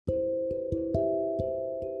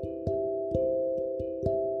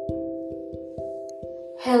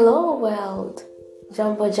Hello world,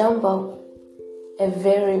 Jumbo Jumbo. A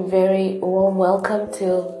very, very warm welcome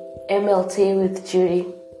to MLT with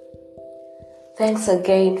Judy. Thanks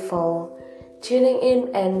again for tuning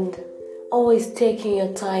in and always taking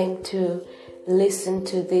your time to listen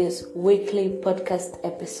to these weekly podcast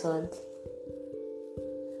episodes.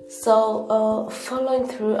 So, following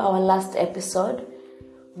through our last episode,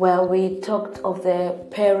 where we talked of the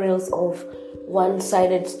perils of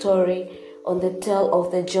one-sided story on the tale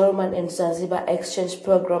of the German and Zanzibar exchange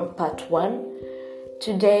program part 1.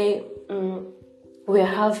 Today we're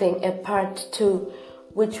having a part 2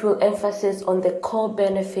 which will emphasize on the core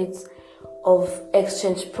benefits of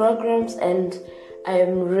exchange programs, and I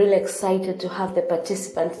am really excited to have the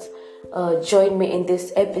participants join me in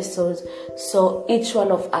this episode, so each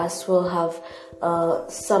one of us will have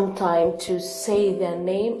some time to say their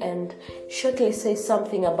name and shortly say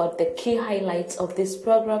something about the key highlights of this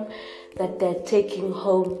program that they're taking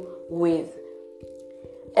home with.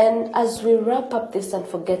 And as we wrap up this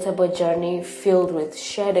unforgettable journey filled with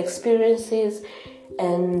shared experiences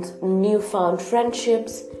and newfound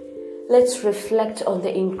friendships, let's reflect on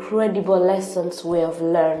the incredible lessons we have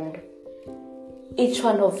learned. Each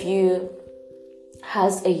one of you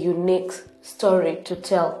has a unique story to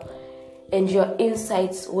tell, and your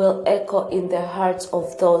insights will echo in the hearts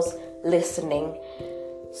of those listening.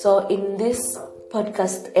 So in this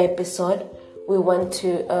podcast episode, we want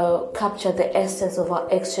to capture the essence of our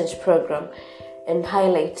exchange program and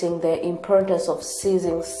highlighting the importance of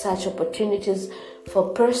seizing such opportunities for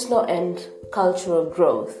personal and cultural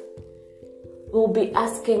growth. We'll be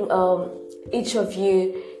asking each of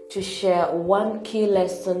you to share one key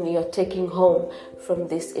lesson you're taking home from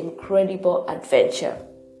this incredible adventure.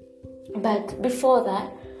 But before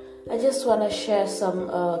that, I just want to share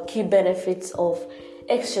some key benefits of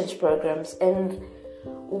exchange programs, and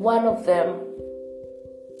one of them,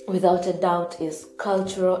 without a doubt, is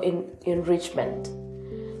cultural enrichment.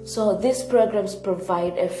 So these programs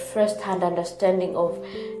provide a first-hand understanding of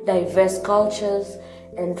diverse cultures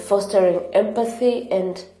and fostering empathy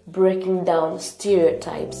and breaking down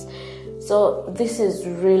stereotypes. So this is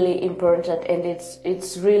really important, and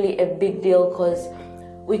it's really a big deal because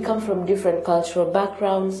we come from different cultural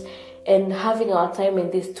backgrounds, and having our time in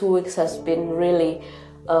these 2 weeks has been really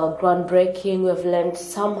groundbreaking. We've learned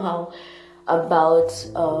somehow about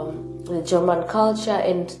the German culture,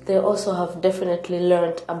 and they also have definitely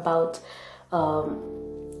learned about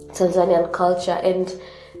Tanzanian culture, and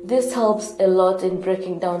this helps a lot in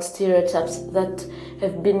breaking down stereotypes that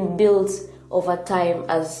have been built over time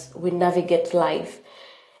as we navigate life.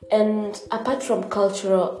 And apart from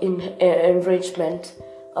cultural enrichment,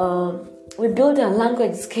 we build our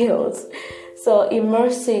language skills. So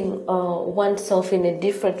immersing oneself in a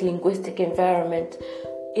different linguistic environment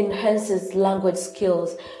enhances language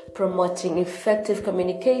skills, promoting effective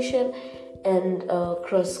communication and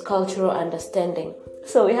cross-cultural understanding.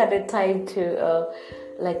 So we had a time to,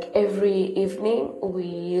 like every evening, we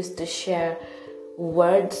used to share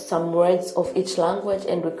some words of each language,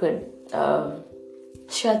 and we could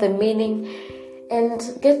share the meaning and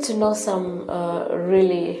get to know some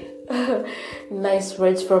really nice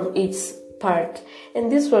words from each part.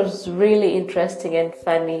 And this was really interesting and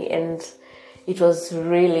funny, and it was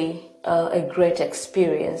really a great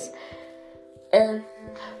experience. And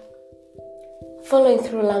following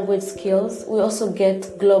through language skills, we also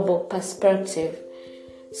get global perspective.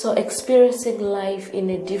 So experiencing life in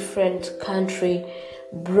a different country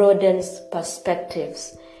broadens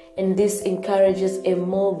perspectives, and this encourages a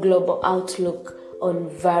more global outlook on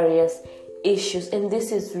various issues, and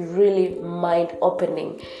this is really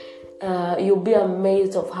mind-opening. You'll be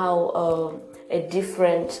amazed of how a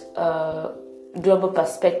different global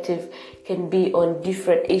perspective can be on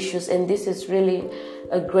different issues, and this is really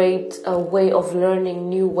a great way of learning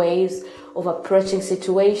new ways of approaching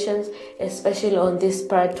situations, especially on this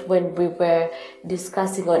part when we were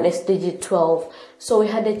discussing on SDG 12. So we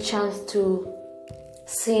had a chance to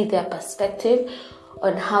see their perspective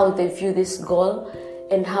on how they view this goal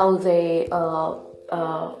and how they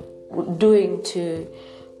are doing to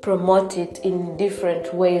promote it in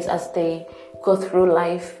different ways as they go through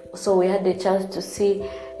life. So we had the chance to see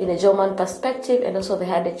in a German perspective, and also they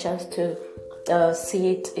had a chance to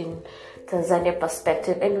see it in Tanzania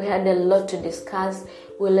perspective, and we had a lot to discuss.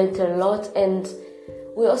 We learned a lot, and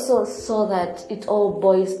we also saw that it all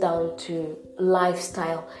boils down to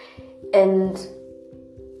lifestyle, and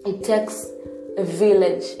it takes a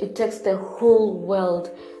village, it takes the whole world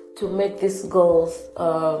to make these goals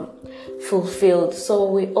fulfilled. So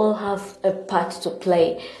we all have a part to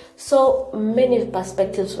play. So many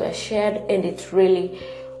perspectives were shared, and it really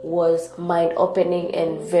was mind-opening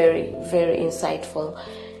and very, very insightful.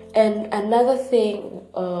 And another thing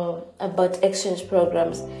about exchange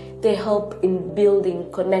programs, they help in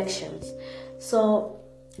building connections. So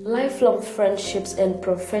lifelong friendships and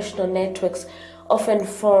professional networks often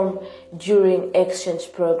form during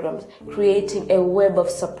exchange programs, creating a web of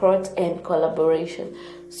support and collaboration.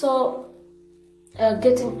 So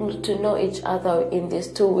getting to know each other in these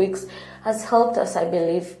 2 weeks has helped us, I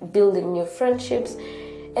believe, building new friendships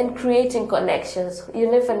and creating connections.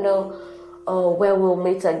 You never know where we'll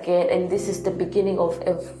meet again, and this is the beginning of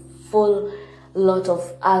a full lot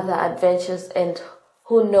of other adventures, and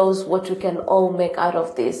who knows what we can all make out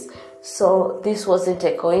of this. So this wasn't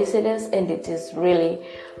a coincidence, and it is really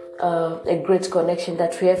a great connection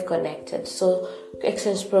that we have connected. So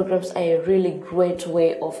exchange programs are a really great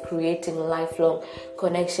way of creating lifelong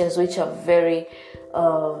connections, which are very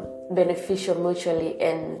beneficial mutually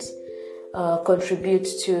and contribute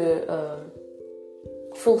to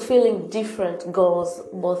fulfilling different goals,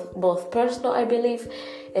 both personal, I believe,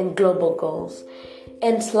 and global goals.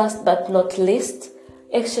 And last but not least,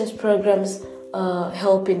 exchange programs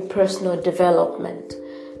help in personal development.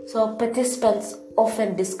 So participants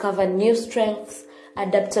often discover new strengths,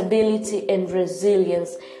 adaptability, and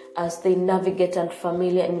resilience as they navigate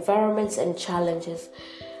unfamiliar environments and challenges.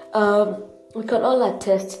 We can all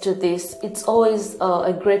attest to this. It's always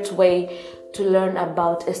a great way to learn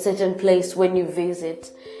about a certain place when you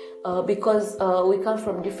visit, because we come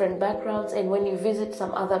from different backgrounds, and when you visit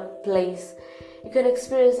some other place, you can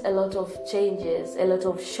experience a lot of changes, a lot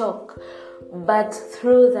of shock. But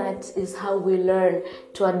through that is how we learn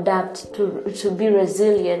to adapt, to be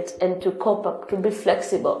resilient, and to cope up, to be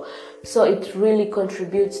flexible. So it really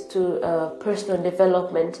contributes to personal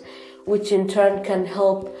development, which in turn can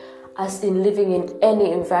help us in living in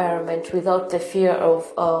any environment without the fear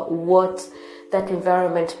of what that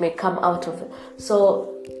environment may come out of. So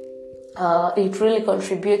it really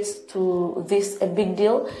contributes to this a big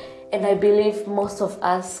deal, and I believe most of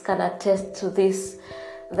us can attest to this,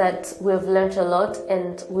 that we've learned a lot,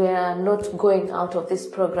 and we are not going out of this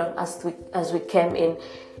program as we came in,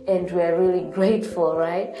 and we are really grateful,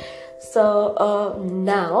 right? So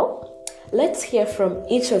now let's hear from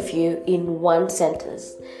each of you in one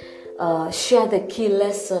sentence. Share the key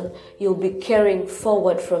lesson you'll be carrying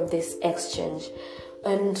forward from this exchange.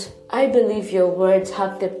 And I believe your words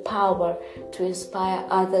have the power to inspire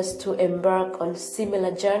others to embark on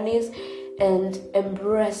similar journeys and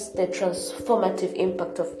embrace the transformative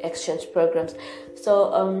impact of exchange programs.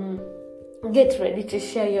 So get ready to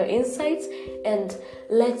share your insights, and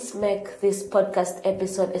let's make this podcast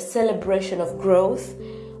episode a celebration of growth,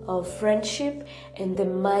 of friendship, and the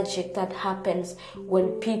magic that happens when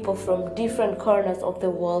people from different corners of the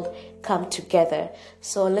world come together.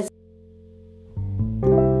 So let's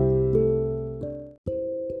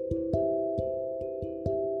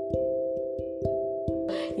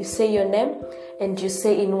you say your name, and you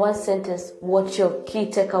say in one sentence what your key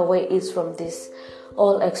takeaway is from this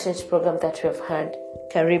all exchange program that we have heard.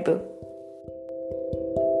 Karibu.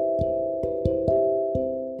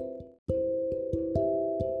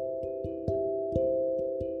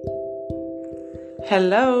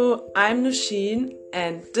 Hello, I'm Nushin,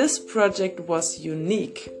 and this project was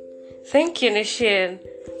unique. Thank you, Nushin.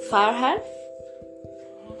 Farhan?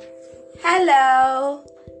 Hello,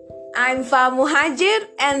 I'm Fa Muhajir,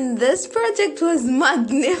 and this project was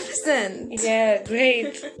magnificent. Yeah,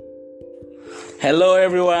 great. Hello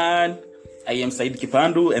everyone, I am Said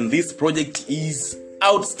Kipandu, and this project is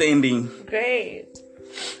outstanding. Great.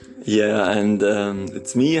 Yeah, and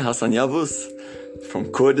it's me, Hassan Yavuz,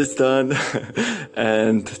 from Kurdistan,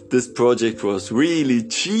 and this project was really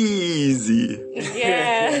cheesy.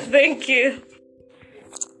 Yeah, thank you.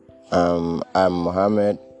 I'm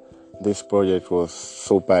Mohammed. This project was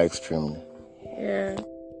super extreme. Yeah.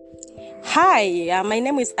 Hi, my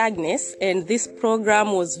name is Agnes, and this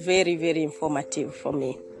program was very, very informative for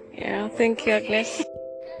me. Yeah, thank you, Agnes.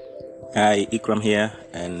 Hi, Ikram here,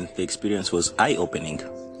 and the experience was eye-opening.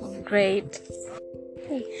 Great.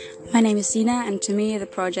 My name is Sina, and to me the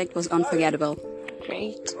project was unforgettable.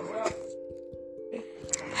 Great.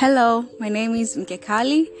 Hello, my name is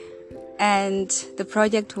Mkekali, and the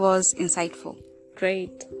project was insightful.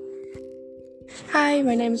 Great. Hi,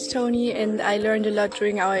 my name is Tony, and I learned a lot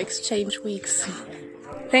during our exchange weeks.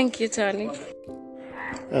 Thank you, Tony.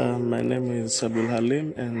 My name is Abdul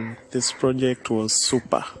Halim, and this project was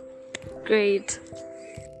super. Great.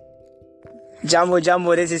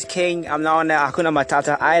 Jambo, this is King. I'm now on the Hakuna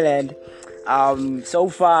Matata Island. So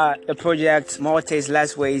far, the project More Taste,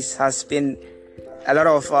 Less Waste has been a lot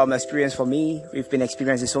of experience for me. We've been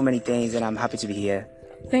experiencing so many things, and I'm happy to be here.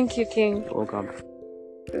 Thank you, King. You're welcome.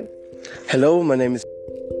 Hello, my name is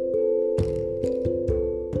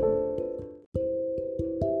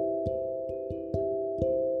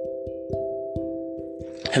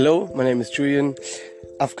Julian.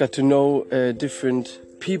 I've got to know different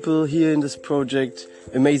people here in this project,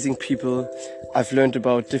 amazing people. I've learned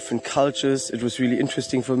about different cultures. It was really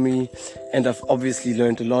interesting for me. And I've obviously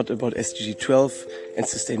learned a lot about SDG 12 and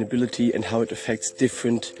sustainability and how it affects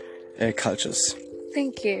different cultures.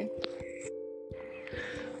 Thank you.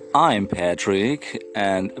 I'm Patrick,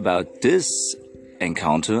 and about this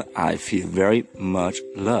encounter, I feel very much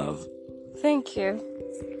love. Thank you.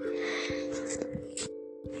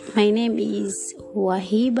 My name is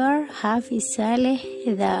Wahibar Hafiz Saleh.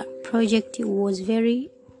 The project was very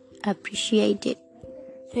appreciated.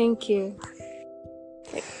 Thank you.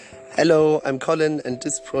 Hello, I'm Colin, and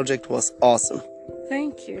this project was awesome.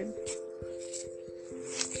 Thank you.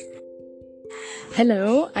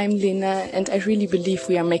 Hello, I'm Lena, and I really believe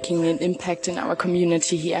we are making an impact in our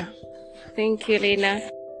community here. Thank you,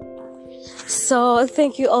 Lena. So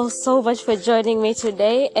thank you all so much for joining me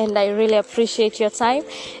today, and I really appreciate your time.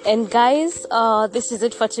 And guys, this is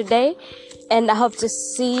it for today, and I hope to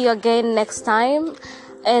see you again next time.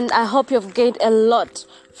 And I hope you've gained a lot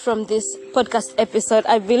from this podcast episode.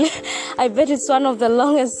 I bet it's one of the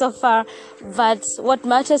longest so far, but what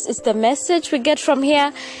matters is the message we get from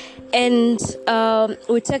here, and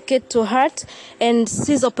we take it to heart and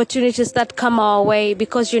seize opportunities that come our way,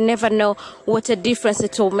 because you never know what a difference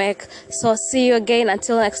it will make. So see you again.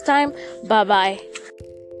 Until next time, bye bye.